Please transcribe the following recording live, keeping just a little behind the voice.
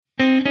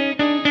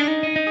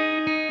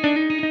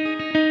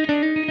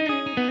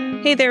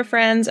Hey there,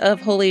 friends of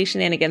Holy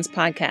Shenanigans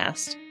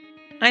Podcast.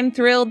 I'm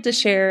thrilled to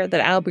share that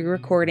I'll be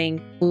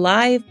recording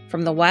live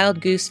from the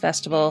Wild Goose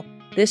Festival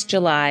this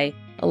July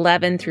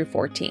 11 through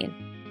 14.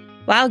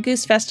 Wild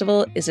Goose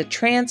Festival is a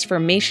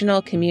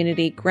transformational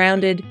community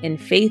grounded in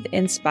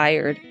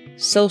faith-inspired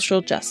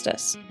social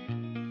justice.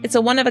 It's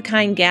a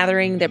one-of-a-kind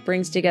gathering that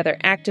brings together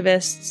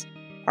activists,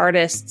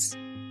 artists,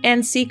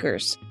 and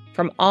seekers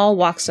from all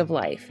walks of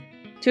life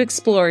to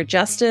explore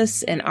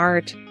justice in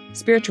art,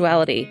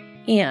 spirituality,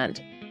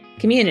 and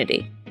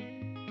community.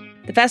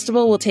 The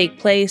festival will take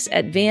place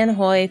at Van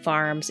Hoy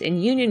Farms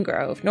in Union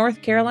Grove,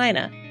 North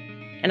Carolina,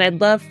 and I'd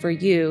love for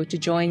you to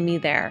join me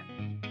there.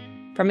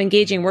 From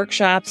engaging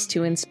workshops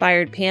to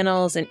inspired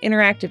panels and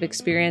interactive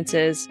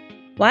experiences,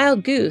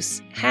 Wild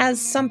Goose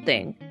has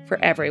something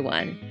for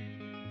everyone.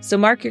 So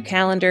mark your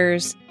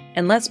calendars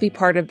and let's be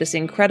part of this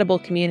incredible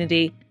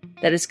community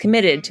that is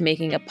committed to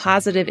making a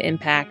positive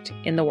impact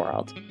in the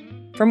world.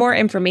 For more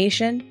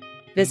information,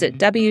 visit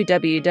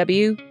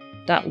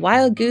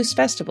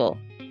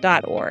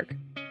www.wildgoosefestival.org.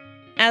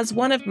 As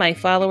one of my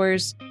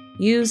followers,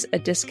 use a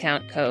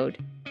discount code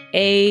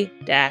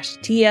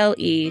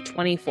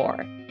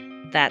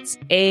A-TLE24. That's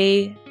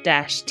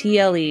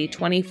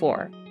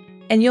A-TLE24.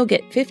 And you'll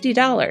get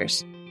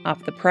 $50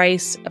 off the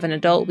price of an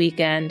adult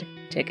weekend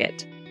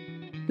ticket.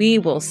 We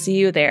will see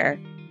you there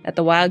at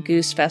the Wild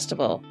Goose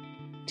Festival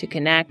to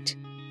connect,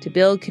 to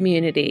build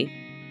community,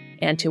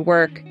 and to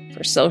work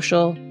for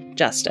social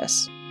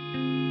justice.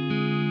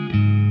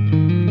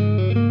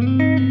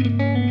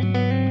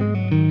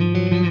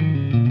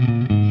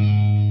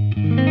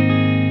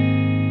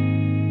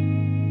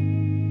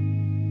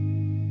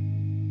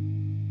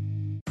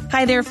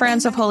 Hi there,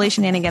 friends of Holy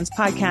Shenanigans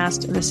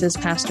Podcast. This is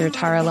Pastor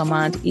Tara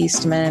Lamont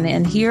Eastman,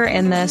 and here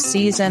in the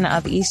season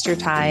of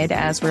Eastertide,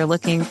 as we're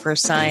looking for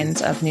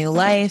signs of new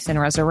life and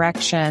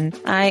resurrection,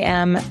 I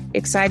am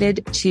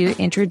excited to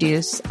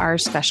introduce our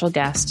special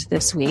guest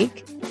this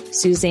week,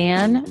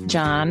 Suzanne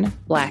John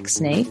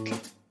Blacksnake.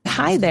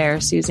 Hi there,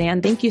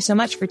 Suzanne. Thank you so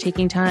much for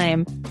taking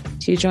time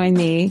to join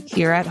me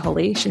here at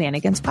Holy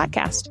Shenanigans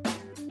Podcast.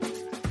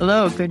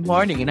 Hello, good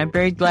morning, and I'm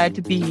very glad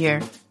to be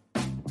here.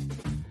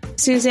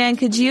 Suzanne,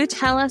 could you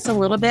tell us a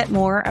little bit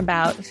more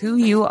about who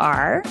you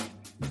are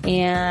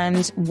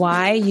and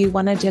why you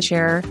wanted to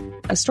share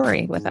a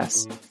story with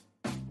us?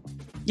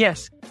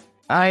 Yes,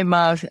 I'm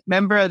a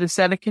member of the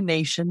Seneca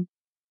Nation.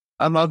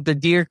 I'm of the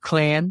Deer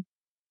Clan,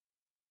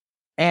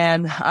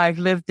 and I've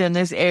lived in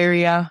this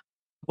area,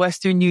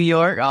 Western New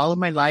York, all of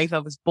my life. I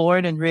was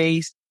born and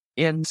raised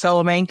in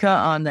Salamanca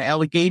on the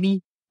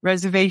Allegheny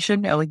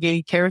Reservation,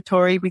 Allegheny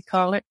Territory, we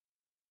call it,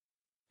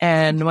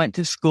 and went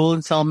to school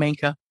in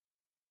Salamanca.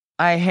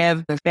 I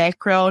have a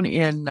background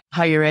in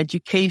higher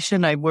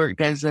education. I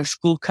worked as a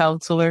school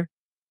counselor.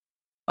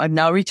 I'm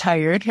now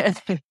retired.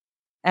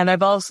 And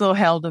I've also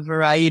held a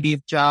variety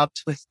of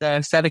jobs with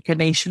the Seneca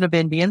Nation of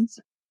Indians.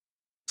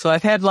 So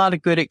I've had a lot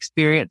of good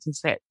experiences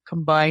that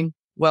combine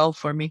well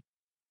for me.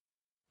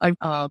 I'm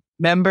a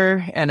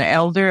member and an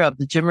elder of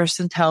the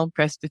Jimerson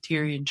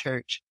Presbyterian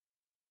Church.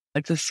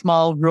 It's a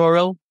small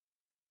rural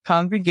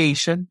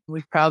congregation.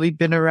 We've probably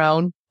been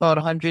around about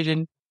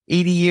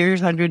 180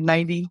 years,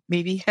 190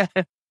 maybe.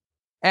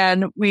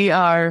 And we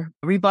are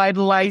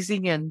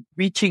revitalizing and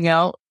reaching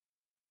out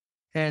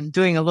and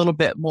doing a little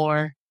bit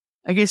more,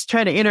 I guess,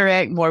 trying to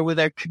interact more with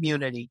our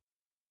community.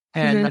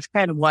 And that's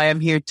kind of why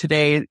I'm here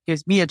today. It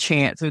gives me a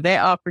chance or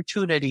that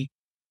opportunity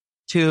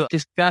to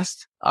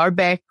discuss our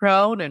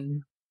background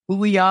and who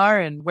we are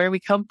and where we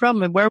come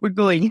from and where we're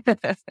going.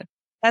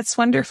 That's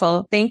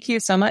wonderful. Thank you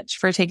so much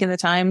for taking the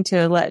time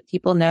to let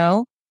people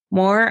know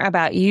more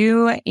about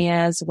you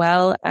as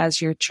well as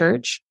your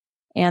church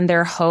and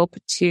their hope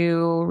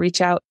to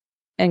reach out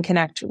and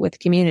connect with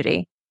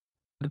community.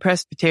 The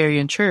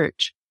Presbyterian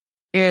Church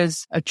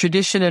is a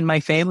tradition in my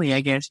family, I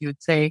guess you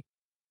would say,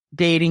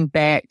 dating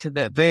back to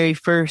the very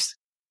first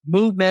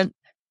movement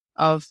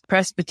of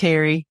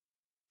Presbytery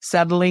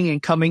settling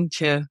and coming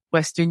to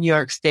Western New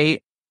York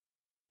State.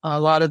 A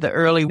lot of the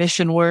early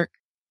mission work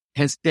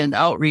has been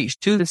outreach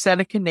to the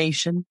Seneca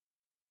Nation,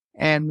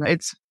 and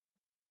it's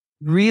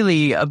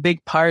really a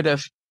big part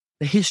of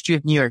the history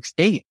of New York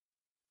State.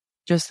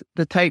 Just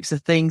the types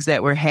of things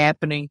that were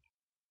happening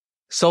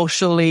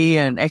socially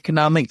and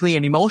economically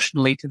and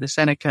emotionally to the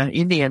Seneca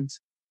Indians.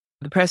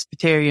 The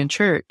Presbyterian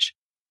Church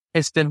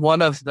has been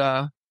one of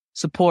the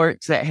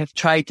supports that have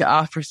tried to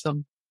offer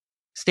some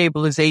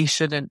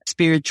stabilization and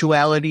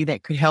spirituality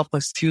that could help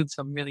us through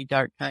some really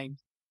dark times.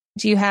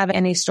 Do you have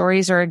any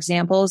stories or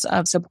examples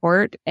of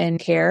support and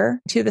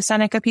care to the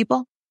Seneca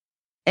people?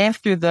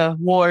 After the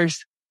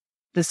wars,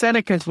 the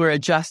Senecas were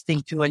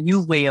adjusting to a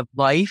new way of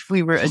life.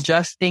 We were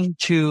adjusting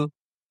to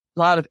a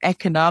lot of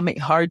economic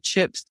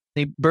hardships.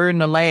 They burned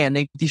the land.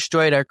 They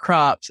destroyed our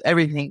crops,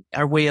 everything,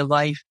 our way of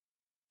life.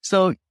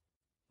 So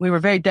we were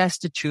very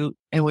destitute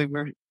and we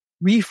were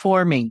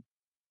reforming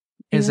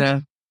as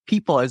a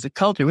people, as a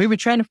culture. We were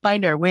trying to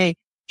find our way,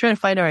 trying to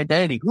find our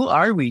identity. Who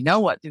are we? Now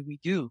what do we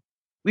do?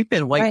 We've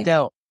been wiped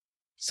out.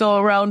 So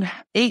around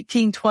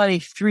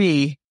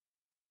 1823,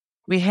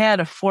 we had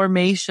a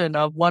formation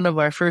of one of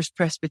our first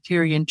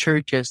Presbyterian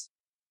churches,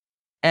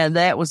 and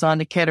that was on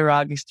the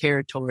Cattaraugus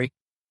territory.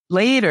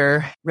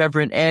 Later,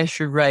 Reverend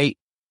Asher Wright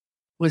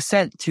was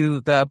sent to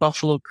the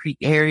Buffalo Creek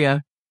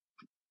area,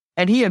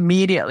 and he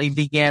immediately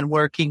began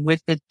working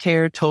with the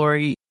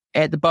territory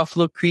at the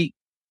Buffalo Creek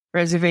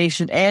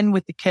Reservation and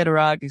with the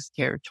Cattaraugus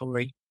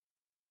territory.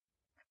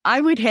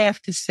 I would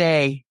have to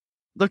say,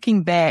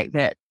 looking back,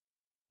 that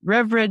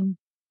Reverend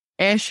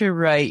Asher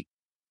Wright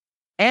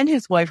and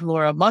his wife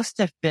Laura must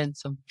have been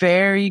some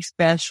very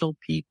special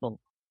people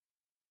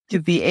to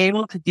be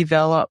able to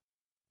develop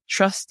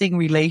trusting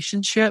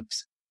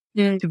relationships,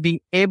 to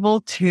be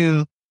able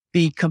to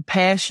be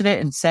compassionate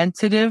and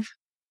sensitive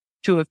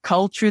to a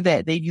culture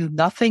that they knew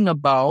nothing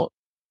about,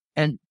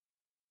 and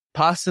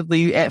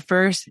possibly at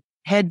first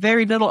had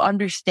very little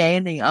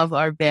understanding of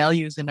our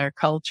values and our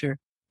culture,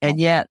 and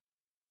yet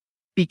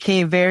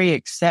became very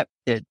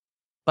accepted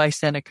by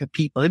Seneca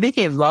people. They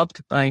became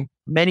loved by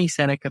many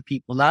Seneca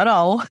people, not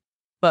all,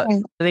 but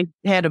they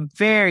had a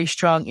very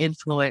strong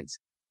influence.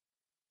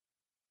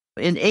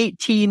 In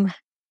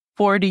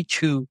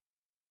 1842,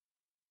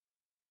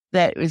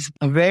 that was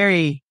a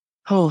very,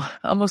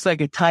 almost like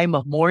a time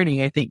of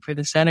mourning, I think, for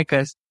the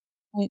Senecas.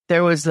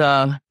 There was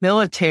a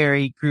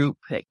military group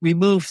that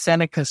removed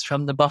Senecas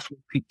from the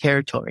Buffalo Creek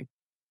territory.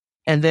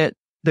 And that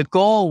the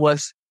goal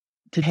was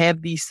to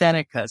have these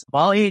Senecas of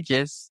all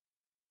ages,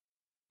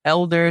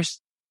 elders,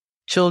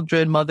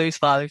 children, mothers,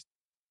 fathers,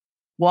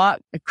 walk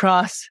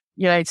across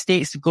the United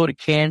States to go to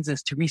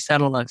Kansas to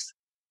resettle us.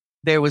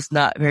 There was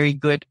not very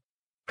good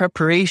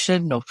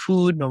preparation, no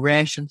food, no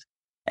rations.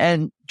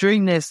 And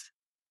during this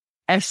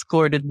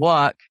escorted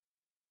walk,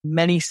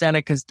 many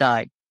Senecas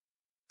died.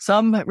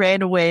 Some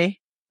ran away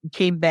and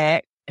came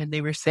back, and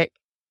they were sick.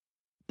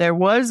 There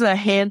was a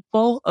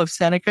handful of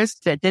Senecas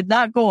that did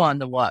not go on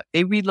the walk.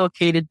 They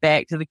relocated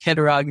back to the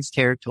Cattaraugus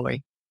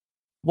territory,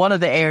 one of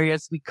the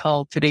areas we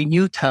call today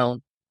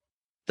Newtown.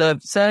 The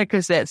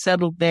Senecas that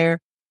settled there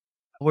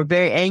were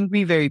very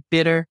angry, very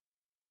bitter,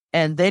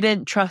 and they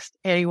didn't trust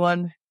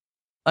anyone,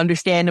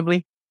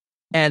 understandably.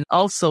 And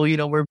also,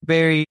 were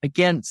very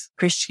against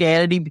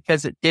Christianity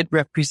because it did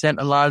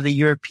represent a lot of the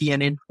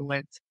European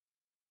influence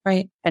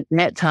right at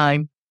that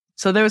time.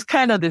 So there was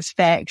kind of this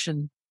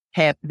faction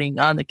happening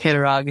on the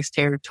Cattaraugus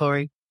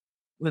territory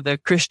with a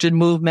Christian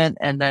movement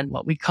and then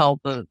what we call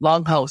the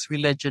Longhouse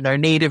religion, our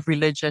native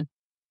religion.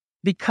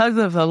 Because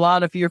of a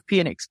lot of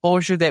European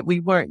exposure that we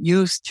weren't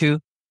used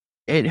to,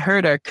 it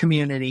hurt our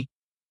community.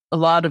 A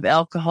lot of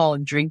alcohol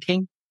and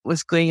drinking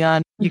was going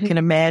on. You can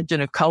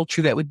imagine a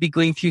culture that would be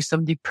going through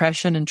some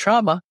depression and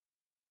trauma.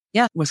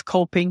 Was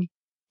coping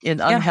in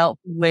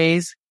unhelpful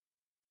ways,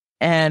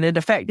 and it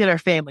affected our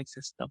family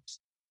systems.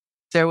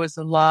 There was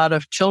a lot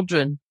of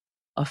children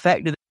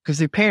affected because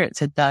their parents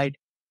had died.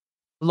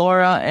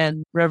 Laura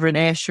and Reverend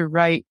Asher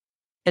Wright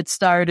had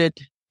started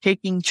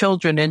taking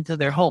children into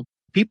their home.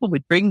 People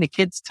would bring the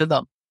kids to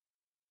them.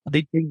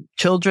 They'd bring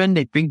children,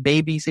 they'd bring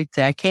babies. They'd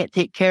say, I can't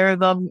take care of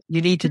them.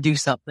 You need to do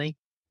something.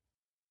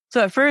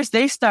 So at first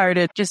they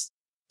started just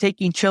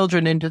taking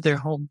children into their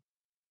home.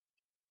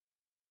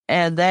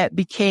 And that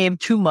became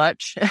too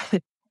much.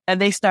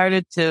 And they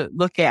started to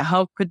look at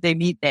how could they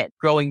meet that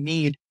growing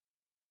need.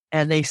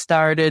 And they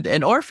started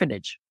an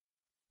orphanage.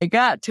 It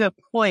got to a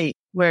point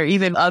where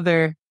even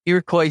other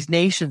Iroquois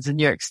nations in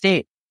New York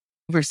State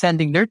were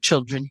sending their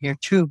children here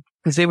too,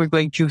 because they were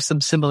going through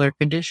some similar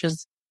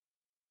conditions.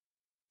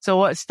 So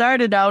what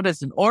started out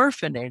as an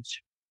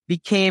orphanage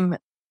became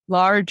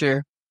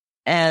larger,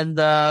 and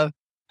the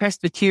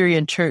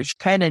Presbyterian Church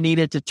kind of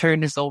needed to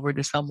turn this over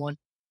to someone.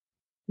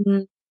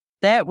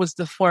 That was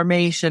the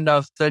formation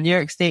of the New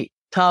York State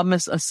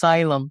Thomas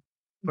Asylum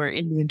for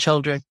Indian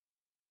children.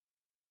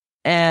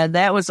 And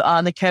that was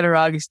on the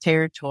Cattaraugus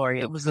territory.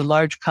 It was a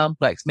large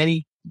complex,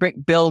 many brick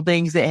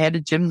buildings. It had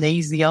a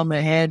gymnasium.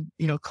 It had,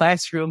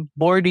 classrooms,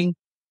 boarding,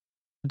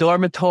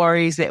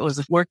 dormitories. It was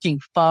a working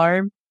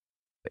farm.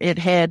 It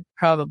had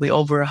probably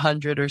over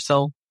 100 or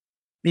so,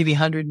 maybe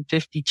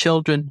 150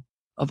 children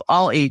of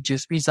all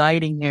ages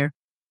residing there.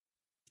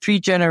 3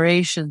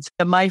 generations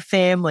of my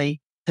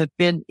family have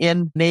been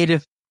in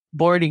native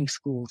boarding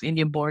schools,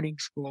 Indian boarding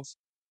schools.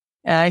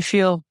 And I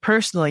feel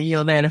personally,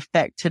 that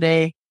effect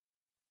today.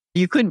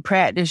 You couldn't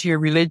practice your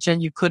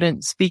religion. You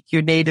couldn't speak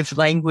your native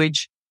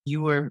language.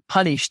 You were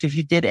punished if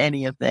you did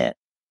any of that.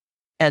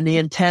 And the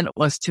intent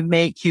was to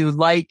make you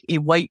like a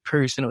white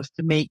person. It was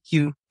to make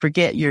you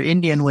forget your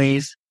Indian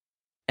ways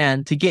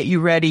and to get you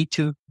ready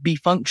to be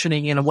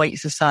functioning in a white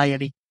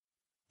society.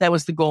 That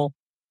was the goal.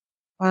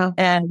 Wow.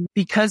 And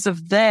because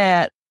of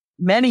that,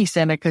 many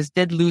Senecas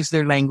did lose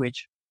their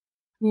language.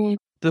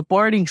 The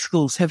boarding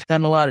schools have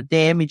done a lot of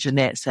damage in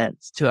that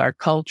sense to our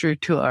culture,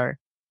 to our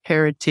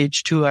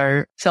heritage, to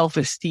our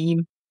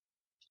self-esteem.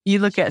 You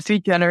look at 3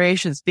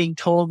 generations being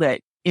told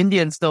that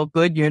Indian's no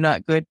good, you're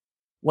not good,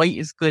 white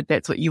is good,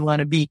 that's what you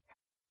want to be.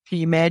 Can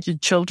you imagine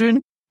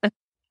children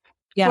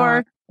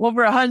for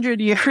over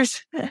 100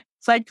 years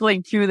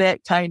cycling through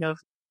that kind of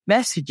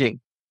messaging?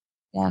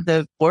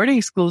 The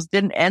boarding schools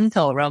didn't end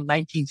till around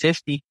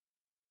 1950.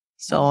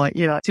 So,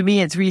 to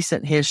me, it's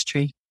recent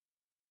history.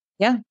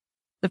 Yeah.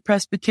 The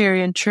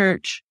Presbyterian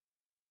Church,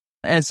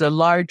 as a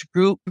large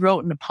group,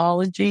 wrote an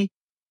apology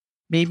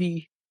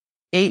maybe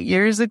 8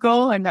 years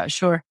ago. I'm not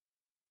sure.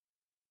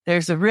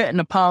 There's a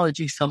written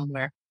apology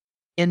somewhere.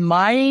 In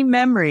my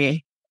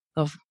memory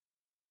of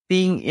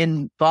being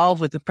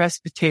involved with the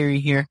Presbytery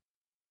here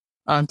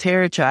on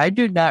Territory, I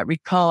do not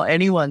recall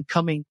anyone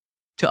coming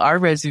to our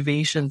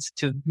reservations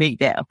to make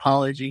that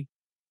apology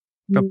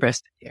for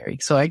Presbytery.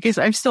 So I guess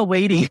I'm still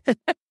waiting.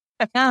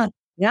 Yeah.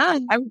 Yeah.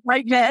 I'm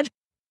quite mad.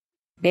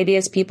 Maybe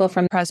as people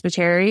from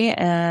Presbytery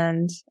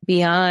and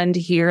beyond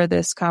hear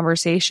this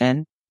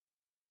conversation,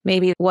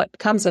 maybe what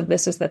comes of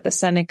this is that the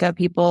Seneca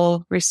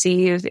people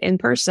receive in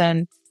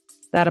person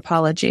that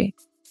apology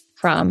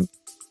from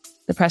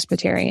the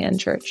Presbyterian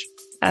Church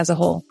as a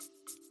whole.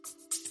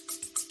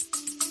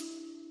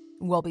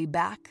 We'll be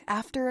back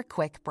after a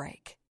quick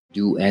break.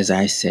 Do as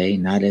I say,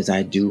 not as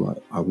I do.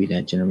 Are we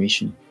that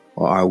generation?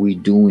 Or are we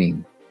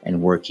doing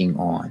and working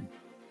on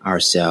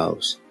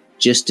ourselves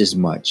just as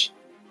much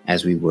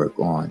as we work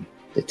on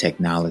the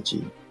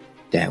technology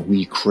that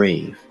we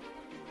crave,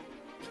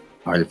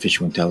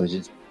 artificial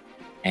intelligence,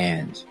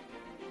 and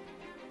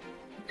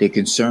the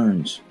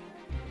concerns,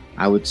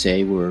 I would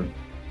say, were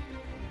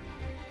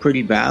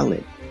pretty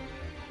valid.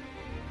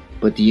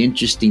 But the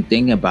interesting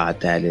thing about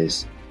that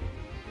is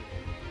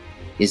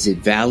it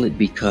valid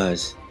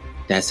because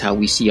that's how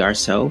we see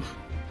ourselves?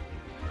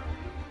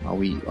 Are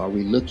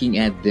we looking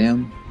at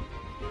them,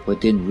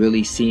 but then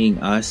really seeing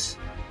us?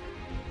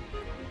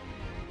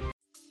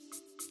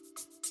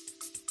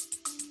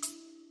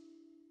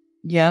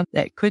 Yeah,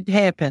 that could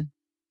happen.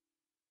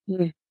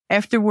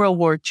 After World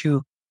War II,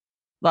 a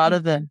lot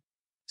of the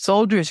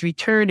soldiers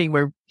returning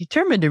were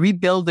determined to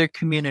rebuild their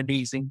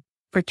communities and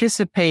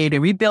participate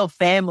and rebuild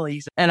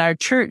families. And our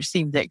church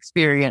seemed to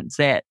experience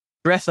that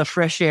breath of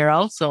fresh air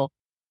also.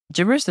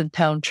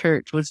 Jeffersontown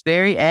Church was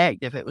very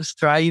active. It was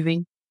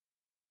thriving.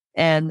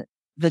 And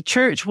the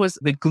church was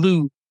the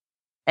glue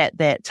at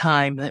that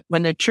time.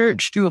 When the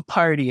church threw a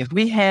party, if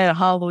we had a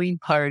Halloween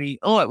party,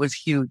 it was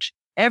huge.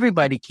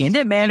 Everybody came. It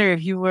didn't matter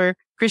if you were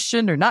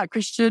Christian or not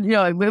Christian.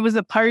 It was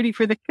a party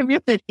for the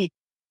community.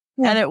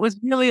 Yeah. And it was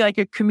really like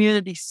a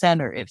community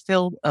center. It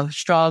filled a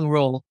strong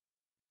role.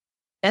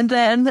 And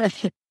then,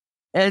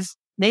 as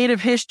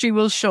Native history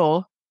will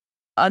show,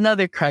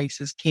 another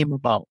crisis came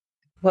about.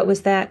 What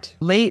was that?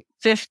 Late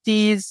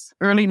 50s,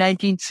 early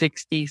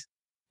 1960s,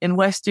 in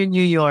Western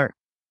New York,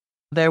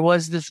 there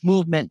was this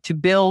movement to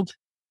build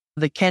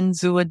the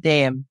Kenzua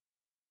Dam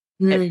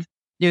near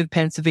the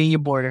Pennsylvania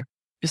border,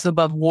 just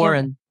above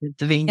Warren,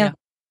 Pennsylvania. Yeah.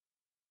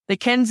 The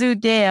Kenzua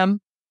Dam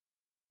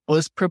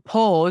was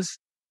proposed,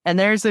 and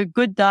there's a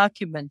good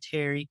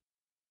documentary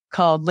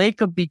called Lake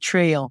of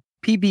Betrayal.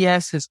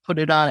 PBS has put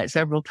it on it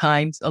several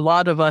times. A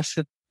lot of us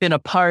have been a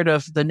part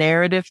of the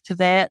narrative to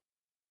that.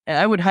 And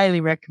I would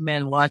highly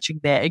recommend watching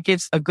that. It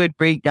gives a good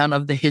breakdown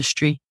of the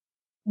history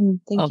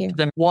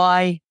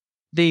why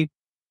they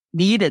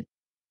needed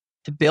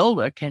to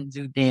build a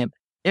Kenzua Dam.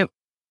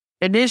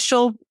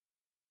 Initial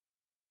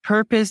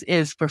purpose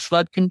is for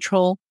flood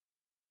control.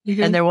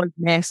 And there was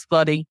mass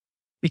flooding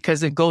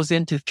because it goes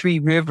into 3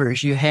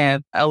 rivers. You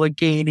have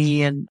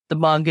Allegheny and the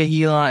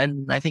Monongahela,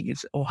 and I think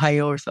it's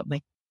Ohio or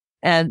something.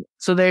 And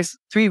so there's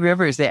 3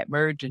 rivers that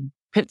merge in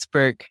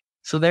Pittsburgh.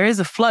 So there is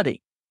a flooding.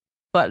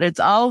 But it's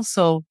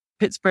also,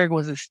 Pittsburgh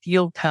was a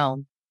steel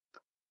town,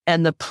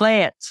 and the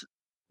plant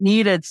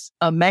needed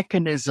a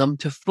mechanism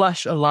to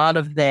flush a lot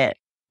of that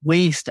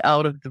waste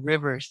out of the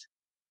rivers.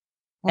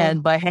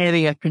 And by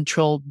having a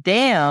controlled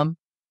dam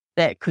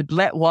that could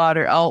let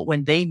water out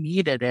when they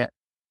needed it,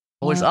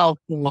 was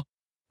also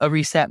a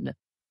receptacle.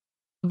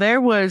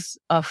 There was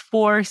a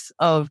force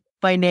of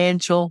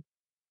financial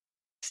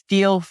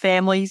steel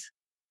families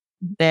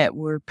that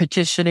were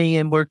petitioning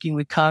and working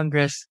with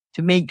Congress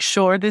to make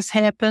sure this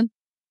happened,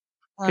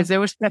 because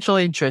there was special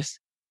interest.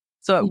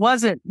 So it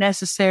wasn't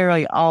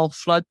necessarily all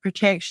flood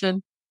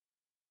protection.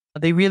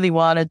 They really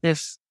wanted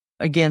this,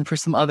 again, for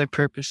some other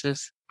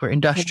purposes, for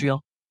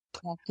industrial.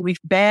 We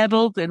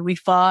battled and we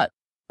fought,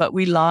 but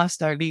we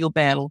lost our legal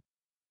battle.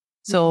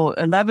 So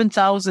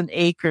 11,000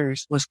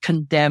 acres was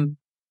condemned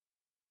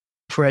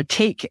for a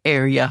take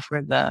area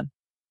for the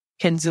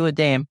Kenzua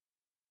Dam.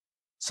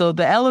 So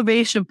the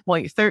elevation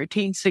point,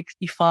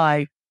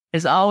 1365,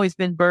 has always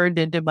been burned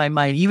into my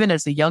mind. Even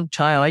as a young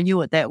child, I knew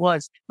what that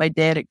was. My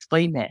dad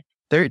explained that.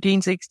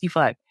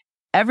 1365.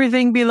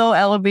 Everything below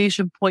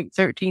elevation point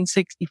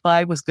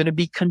 1365 was going to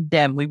be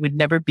condemned. We would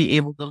never be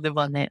able to live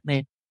on that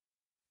land.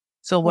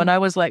 So when I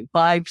was like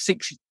 5,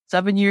 6,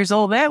 7 years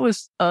old, that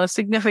was a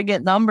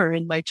significant number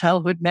in my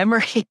childhood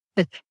memory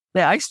that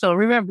I still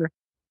remember.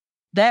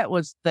 That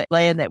was the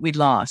land that we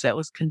lost. That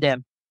was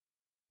condemned.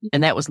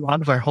 And that was a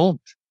lot of our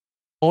homes.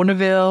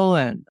 Bonneville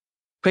and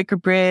Quaker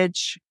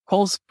Bridge,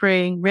 Cold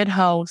Spring, Red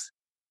House.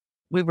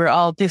 We were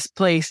all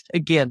displaced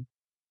again.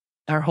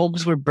 Our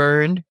homes were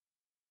burned.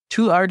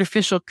 2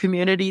 artificial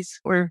communities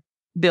were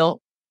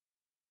built.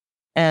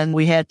 And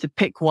we had to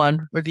pick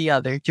one or the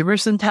other,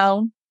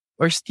 Jeffersontown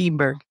or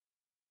Steenburg.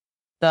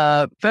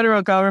 the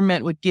federal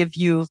government would give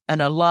you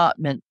an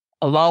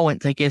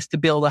allowance, I guess, to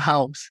build a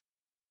house.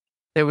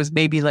 There was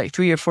maybe like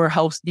 3 or 4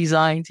 house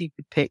designs you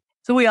could pick.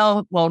 So we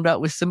all wound up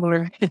with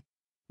similar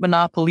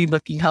monopoly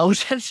looking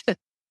houses.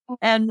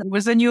 And it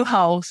was a new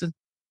house. And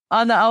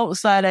on the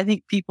outside, I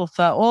think people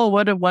thought, oh,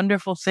 what a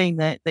wonderful thing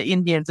that the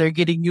Indians are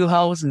getting new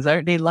houses.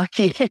 Aren't they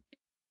lucky?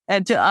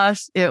 And to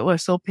us, it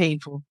was so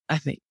painful. I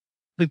think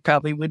we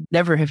probably would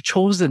never have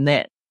chosen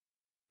that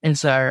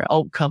as our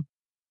outcome.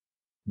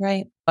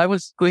 Right. I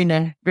was going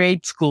to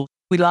grade school.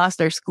 We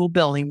lost our school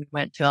building we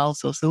went to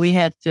also. So we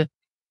had to,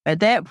 at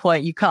that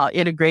point, you call it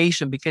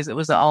integration because it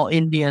was an all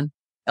Indian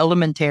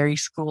elementary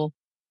school.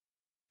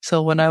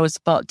 So when I was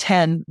about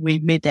 10, we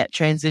made that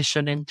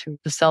transition into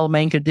the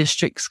Salamanca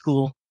District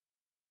School.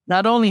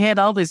 Not only had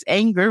all this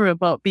anger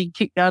about being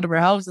kicked out of our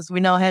houses,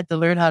 we now had to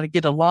learn how to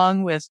get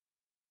along with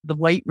the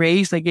white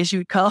race, I guess you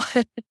would call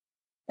it,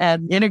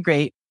 and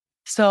integrate.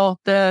 So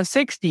the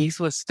 60s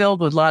was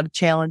filled with a lot of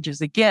challenges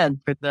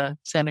again for the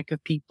Seneca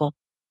people.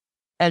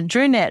 And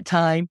during that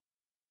time,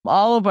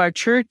 all of our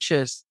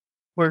churches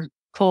were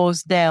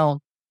closed down.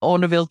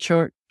 Onaville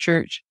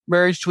Church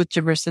merged with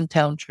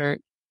Jeffersontown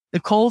Church. The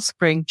Cold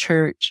Spring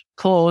Church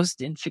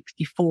closed in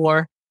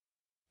 64.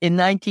 In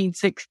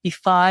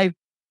 1965,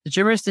 the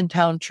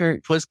Jeffersontown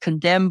Church was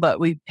condemned, but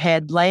we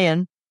had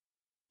land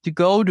to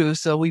go to.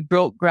 So we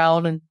broke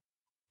ground and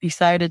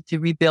decided to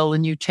rebuild a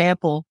new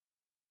chapel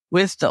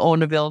with the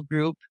Onaville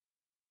group.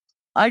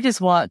 I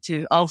just want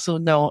to also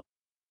note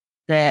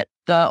that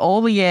the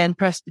Olean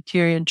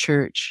Presbyterian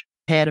Church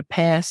had a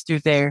pastor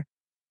there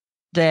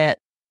that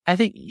I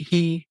think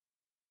he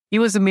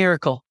was a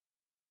miracle.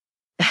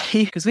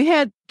 Because we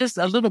had just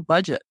a little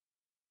budget.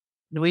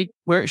 We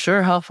weren't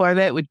sure how far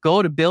that would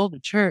go to build a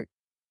church.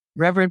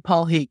 Reverend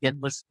Paul Hagan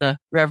was the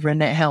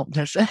reverend that helped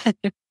us.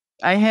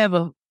 I have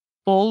a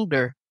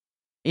folder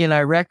in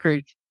our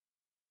record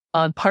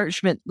on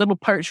little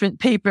parchment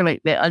paper,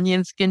 like the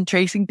onion skin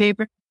tracing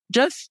paper,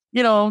 just,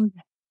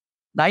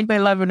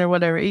 9x11 or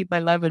whatever,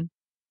 8x11.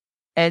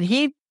 And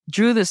he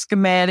drew the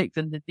schematics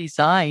and the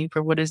design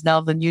for what is now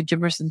the new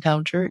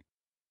Jeffersontown Church.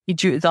 He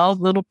drew all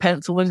little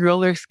pencil and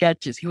roller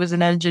sketches. He was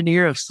an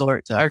engineer of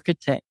sorts, an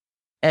architect.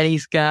 And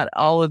he's got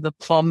all of the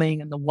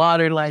plumbing and the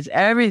water lines,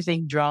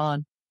 everything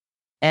drawn.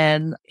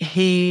 And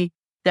he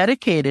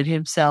dedicated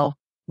himself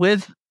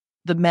with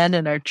the men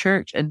in our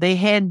church, and they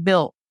hand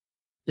built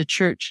the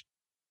church.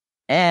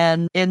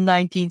 And in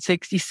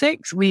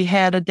 1966, we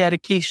had a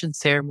dedication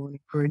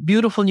ceremony for a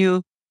beautiful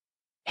new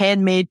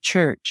handmade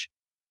church.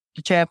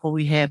 The chapel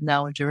we have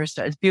now in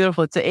Jefferson. It's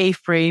beautiful. It's an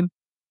A-frame,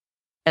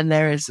 and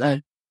there is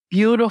a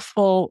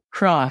beautiful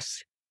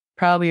cross,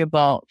 probably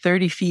about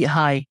 30 feet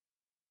high,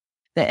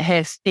 that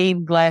has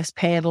stained glass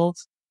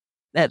panels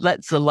that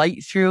lets the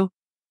light through,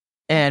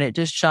 and it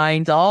just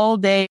shines all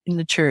day in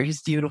the church.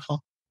 It's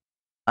beautiful.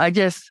 I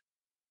just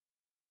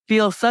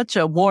feel such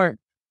a warmth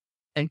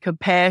and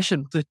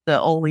compassion with the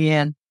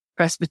Olean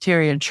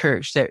Presbyterian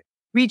Church that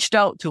reached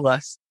out to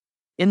us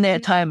in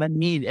that time of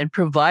need and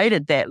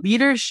provided that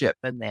leadership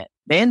and that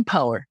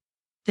manpower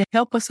to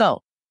help us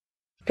out.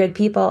 Good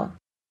people.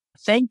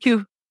 Thank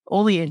you,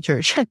 Olean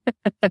Church.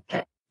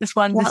 Just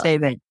wanted to say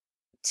that.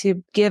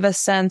 To give a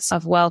sense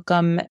of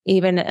welcome,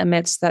 even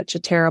amidst such a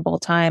terrible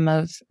time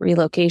of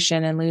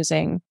relocation and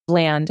losing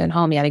land and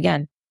home yet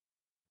again.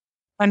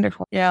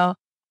 Wonderful. Yeah.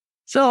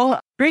 So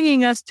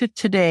bringing us to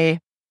today,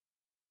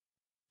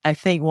 I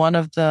think one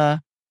of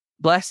the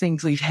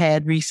blessings we've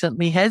had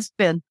recently has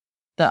been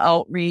the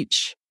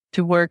outreach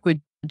to work with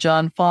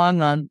John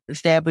Fong on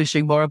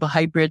establishing more of a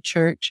hybrid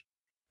church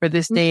for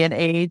this day and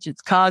age.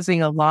 It's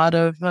causing a lot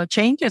of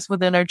changes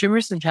within our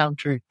Jeffersontown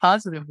Church,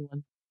 positive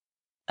ones.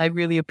 I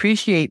really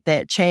appreciate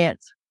that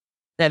chance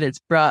that it's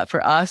brought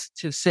for us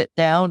to sit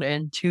down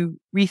and to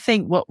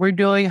rethink what we're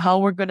doing, how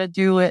we're going to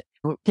do it.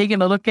 We're taking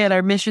a look at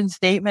our mission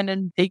statement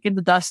and taking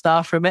the dust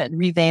off from it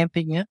and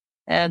revamping it.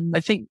 And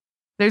I think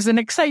there's an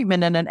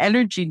excitement and an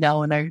energy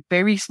now in our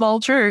very small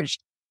church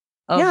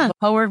of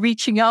how we're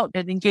reaching out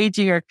and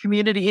engaging our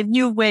community in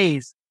new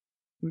ways.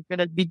 We're going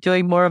to be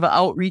doing more of an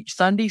outreach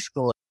Sunday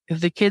school.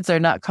 If the kids are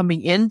not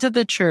coming into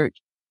the church,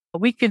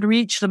 we can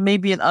reach them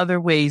maybe in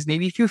other ways,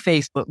 maybe through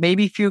Facebook,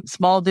 maybe through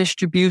small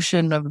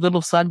distribution of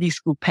little Sunday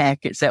school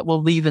packets that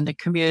we'll leave in the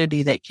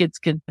community that kids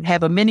can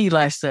have a mini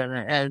lesson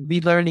and be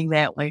learning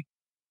that way.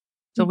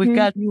 So we've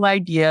got new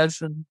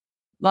ideas and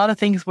a lot of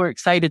things we're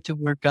excited to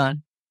work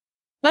on.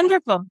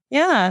 Wonderful.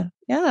 Yeah.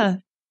 Yeah.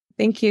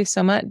 Thank you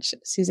so much,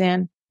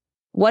 Suzanne.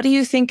 What do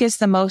you think is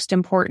the most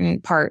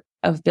important part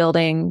of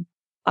building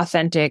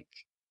authentic,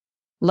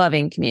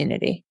 loving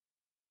community?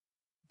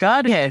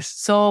 God has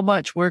so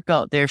much work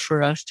out there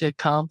for us to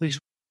accomplish.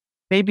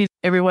 Maybe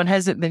everyone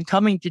hasn't been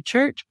coming to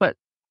church, but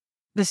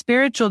the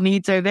spiritual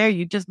needs are there.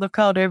 You just look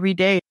out every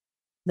day.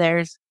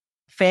 There's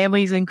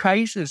families in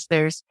crisis.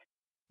 There's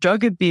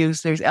drug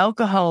abuse. There's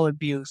alcohol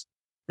abuse.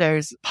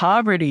 There's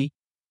poverty.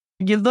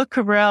 You look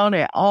around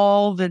at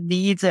all the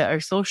needs that are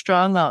so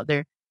strong out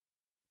there.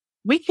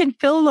 We can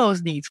fill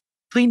those needs.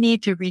 We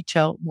need to reach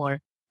out more.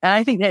 And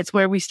I think that's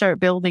where we start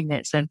building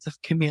that sense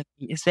of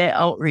community, is that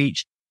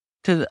outreach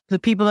to the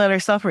people that are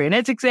suffering. And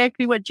that's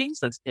exactly what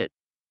Jesus did.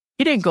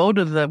 He didn't go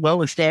to the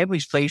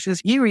well-established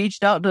places. He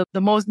reached out to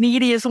the most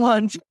neediest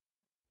ones,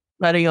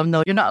 letting them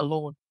know you're not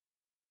alone.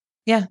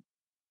 Yeah.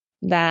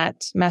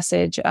 That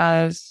message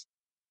of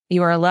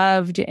you are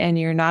loved and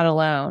you're not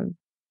alone.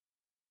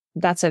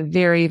 That's a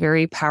very,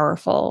 very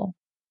powerful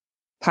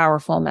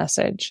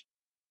message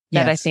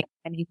that I think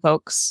many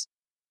folks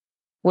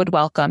would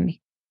welcome.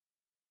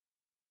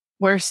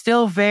 We're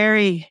still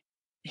very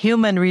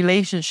human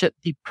relationship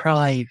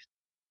deprived,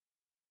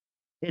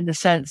 in the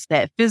sense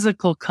that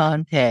physical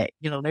contact,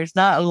 there's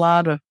not a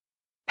lot of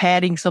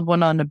patting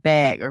someone on the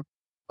back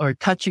or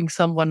touching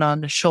someone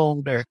on the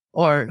shoulder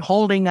or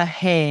holding a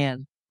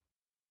hand.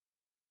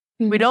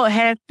 We don't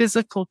have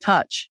physical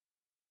touch.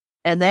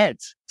 And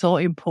that's so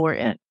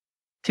important.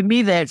 To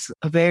me, that's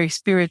a very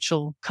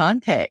spiritual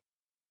contact.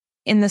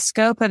 In the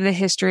scope of the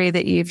history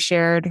that you've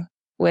shared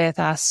with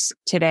us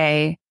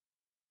today,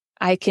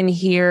 I can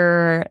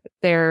hear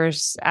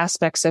there's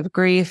aspects of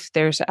grief,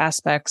 there's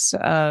aspects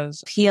of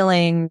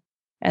healing,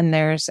 and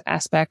there's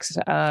aspects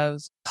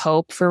of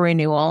hope for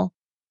renewal.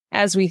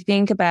 As we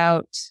think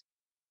about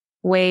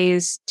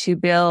ways to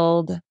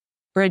build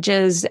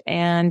bridges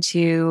and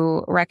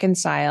to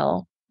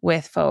reconcile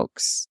with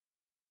folks,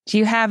 do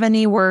you have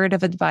any word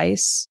of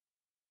advice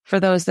for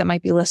those that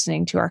might be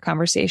listening to our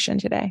conversation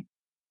today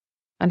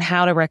on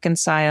how to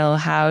reconcile,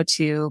 how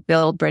to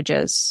build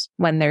bridges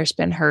when there's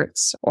been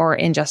hurts or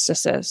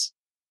injustices?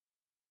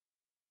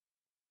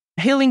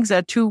 Healing's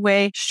a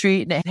two-way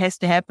street, and it has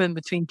to happen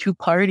between two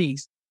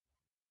parties.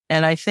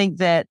 And I think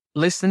that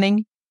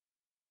listening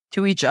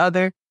to each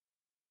other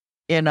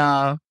in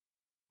a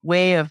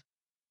way of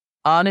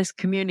honest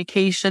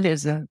communication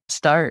is a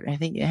start. I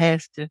think it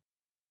has to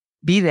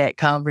be that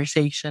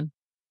conversation.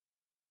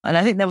 And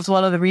I think that was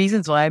one of the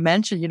reasons why I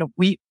mentioned,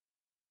 we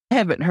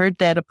haven't heard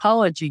that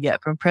apology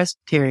yet from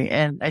Presbytery.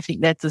 And I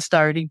think that's a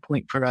starting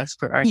point for us,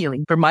 for our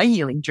healing, for my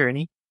healing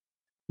journey.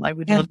 I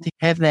would love to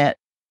have that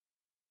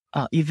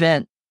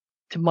event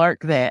to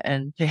mark that,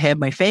 and to have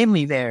my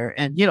family there,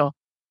 and,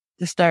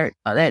 to start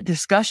that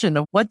discussion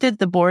of what did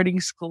the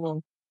boarding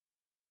school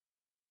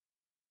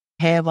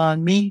have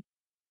on me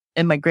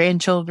and my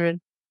grandchildren,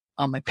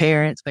 on my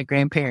parents, my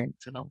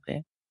grandparents, and all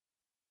that.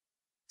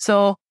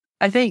 So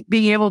I think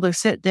being able to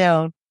sit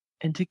down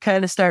and to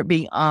kind of start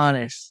being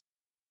honest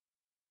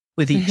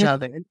with each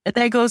other. And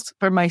that goes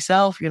for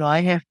myself.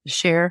 I have to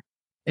share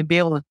and be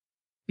able to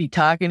be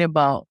talking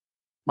about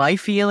my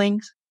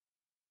feelings,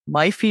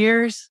 my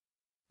fears,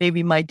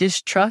 maybe my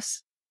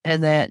distrust,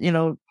 and that,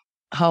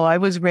 how I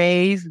was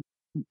raised.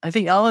 I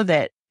think all of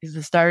that is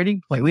the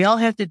starting point. We all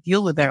have to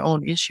deal with our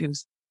own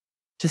issues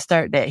to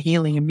start that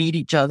healing and meet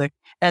each other,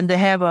 and to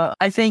have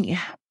I think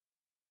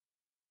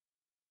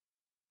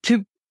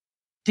to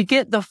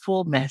get the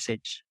full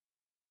message.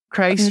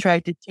 Christ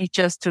tried to teach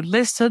us to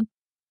listen.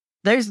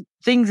 There's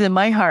things in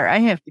my heart I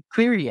have to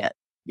clear yet,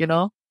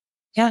 to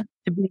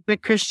be a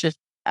good Christian.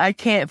 I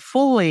can't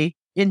fully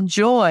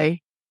enjoy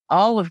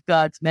all of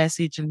God's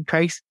message and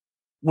Christ's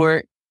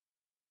work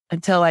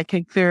until I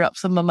can clear up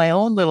some of my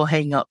own little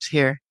hang-ups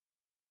here.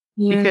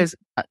 Because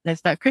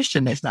that's not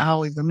Christian. That's not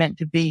how we were meant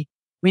to be.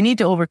 We need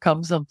to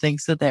overcome something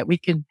so that we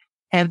can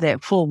have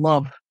that full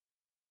love.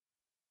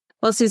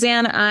 Well,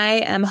 Suzanne,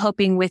 I am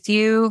hoping with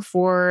you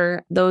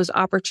for those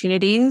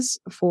opportunities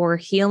for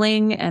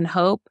healing and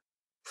hope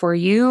for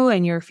you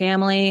and your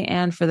family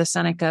and for the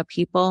Seneca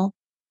people.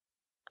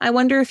 I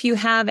wonder if you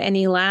have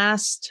any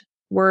last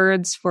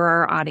words for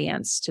our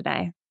audience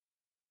today.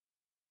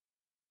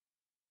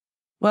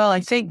 Well, I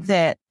think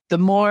that the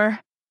more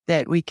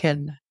that we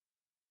can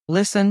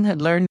listen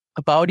and learn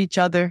about each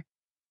other,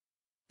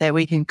 that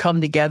we can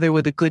come together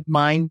with a good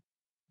mind,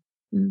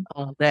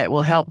 that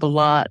will help a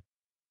lot.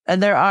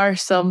 And there are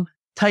some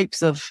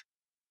types of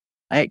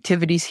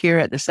activities here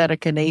at the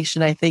Seneca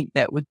Nation, I think,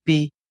 that would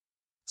be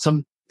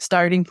some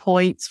starting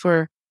points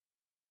for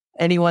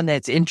anyone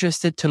that's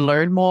interested to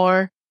learn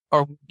more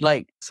or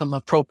like some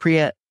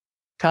appropriate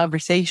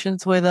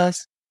conversations with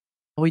us.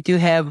 We do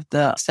have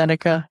the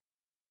Seneca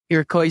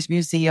Iroquois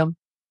Museum,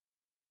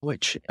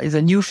 which is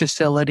a new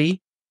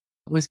facility.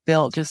 It was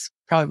built just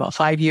probably about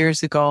 5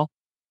 years ago.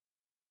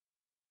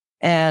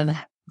 And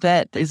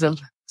that is a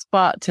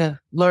spot to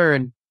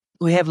learn.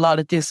 We have a lot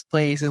of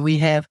displays, and we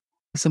have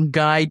some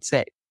guides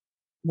that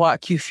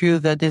walk you through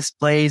the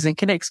displays and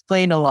can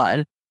explain a lot.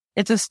 And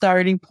it's a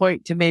starting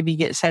point to maybe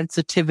get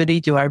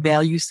sensitivity to our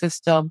value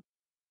system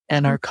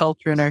and our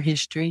culture and our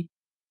history.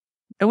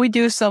 And we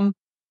do some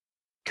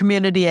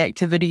community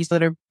activities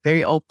that are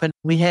very open.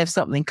 We have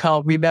something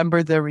called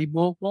Remember the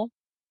Removal.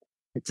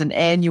 It's an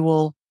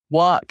annual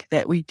walk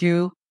that we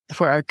do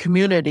for our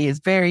community. It's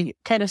very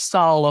kind of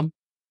solemn.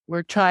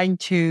 We're trying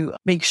to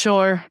make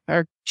sure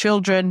our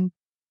children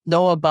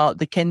know about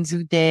the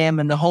Kenzu Dam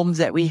and the homes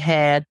that we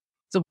had.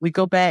 So we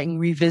go back and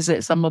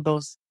revisit some of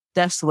those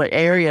desolate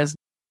areas.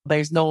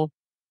 There's no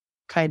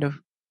kind of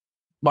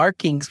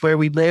markings where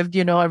we lived,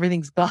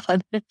 everything's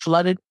gone,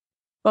 flooded.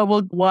 But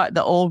we'll walk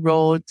the old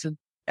roads and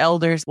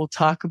elders will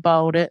talk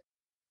about it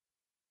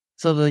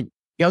so the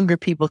younger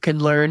people can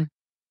learn.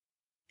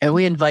 And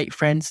we invite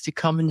friends to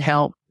come and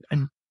help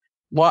and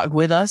walk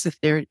with us if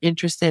they're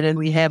interested. And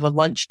we have a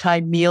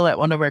lunchtime meal at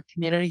one of our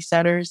community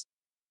centers.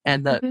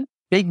 And the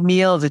big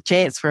meal is a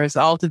chance for us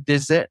all to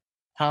visit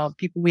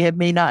people we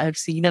may not have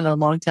seen in a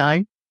long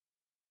time.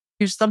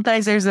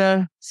 Sometimes there's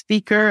a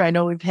speaker. I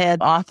know we've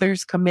had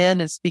authors come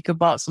in and speak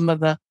about some of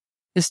the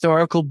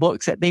historical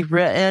books that they've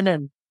written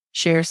and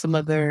share some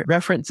of their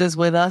references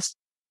with us.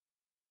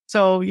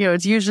 So,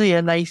 it's usually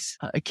a nice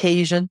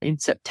occasion in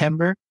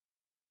September.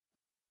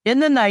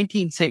 In the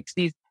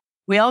 1960s,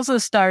 we also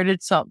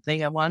started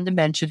something I wanted to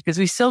mention because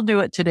we still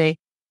do it today,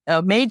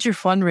 a major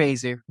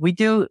fundraiser. We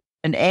do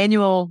an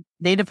annual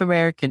Native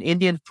American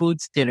Indian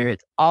foods dinner.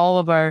 It's all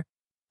of our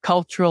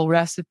cultural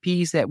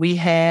recipes that we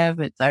have.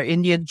 It's our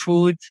Indian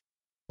foods,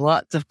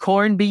 lots of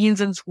corn,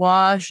 beans, and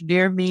squash,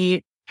 deer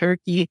meat,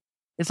 turkey.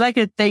 It's like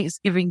a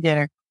Thanksgiving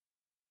dinner.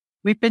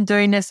 We've been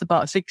doing this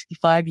about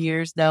 65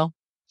 years now,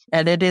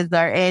 and it is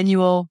our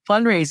annual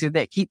fundraiser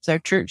that keeps our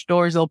church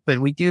doors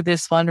open. We do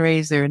this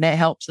fundraiser, and that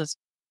helps us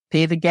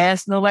pay the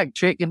gas and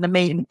electric and the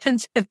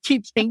maintenance and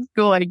keep things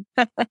going.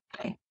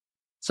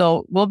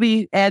 So we'll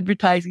be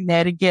advertising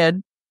that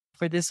again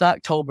for this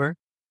October.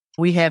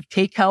 We have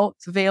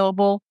takeouts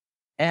available,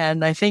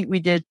 and I think we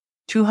did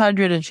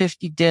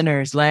 250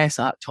 dinners last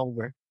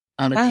October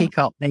on a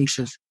takeout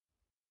basis.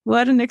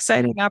 What an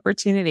exciting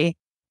opportunity.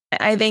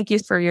 I thank you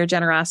for your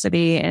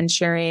generosity and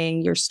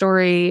sharing your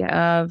story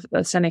of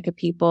the Seneca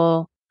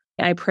people.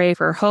 I pray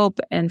for hope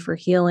and for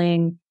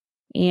healing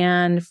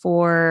and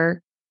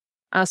for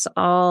us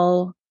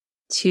all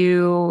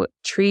to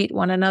treat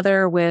one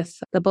another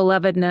with the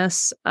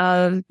belovedness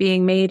of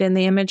being made in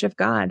the image of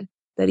God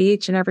that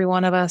each and every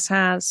one of us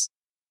has.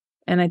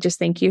 And I just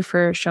thank you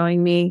for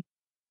showing me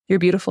your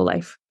beautiful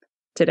life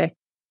today.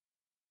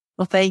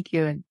 Well, thank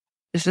you. And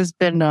this has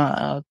been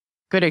a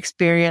good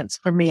experience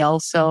for me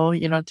also,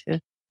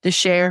 to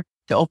share,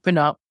 to open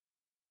up,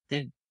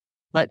 to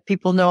let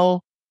people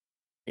know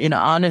in an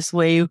honest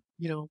way,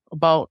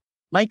 about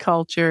my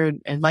culture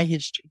and my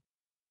history.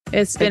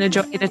 It's been a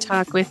joy to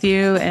talk with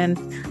you, and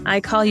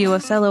I call you a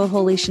fellow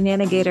holy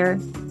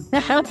shenanigator.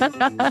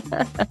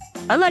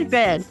 I like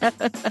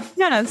that.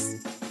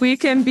 Yes, we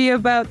can be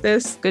about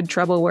this good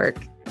trouble work.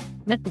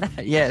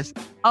 Yes.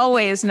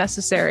 Always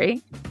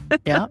necessary.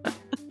 Yeah.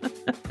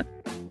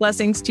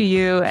 Blessings to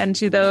you and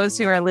to those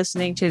who are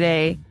listening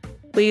today.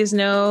 Please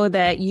know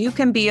that you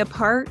can be a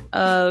part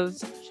of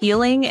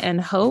healing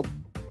and hope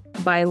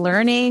by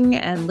learning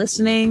and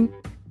listening,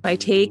 by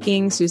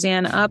taking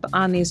Suzanne up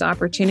on these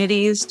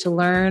opportunities to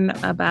learn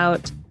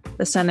about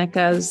the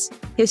Seneca's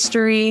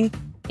history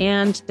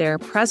and their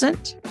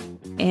present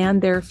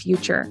and their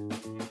future.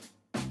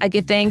 I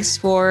give thanks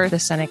for the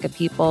Seneca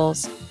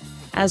peoples,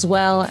 as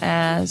well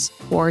as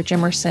for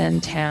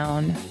Jimerson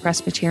Town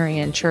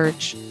Presbyterian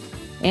Church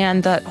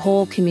and that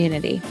whole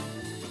community.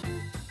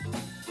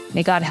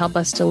 May God help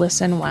us to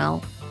listen well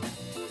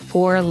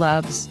for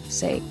love's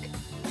sake,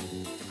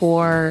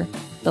 for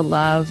the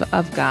love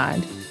of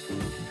God,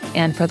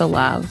 and for the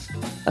love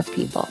of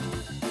people.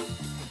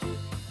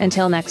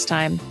 Until next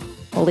time,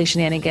 Holy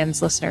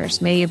Shenanigans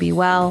listeners, may you be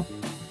well,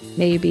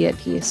 may you be at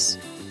peace.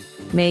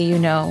 May you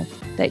know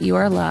that you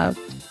are loved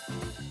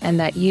and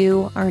that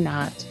you are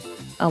not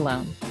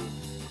alone.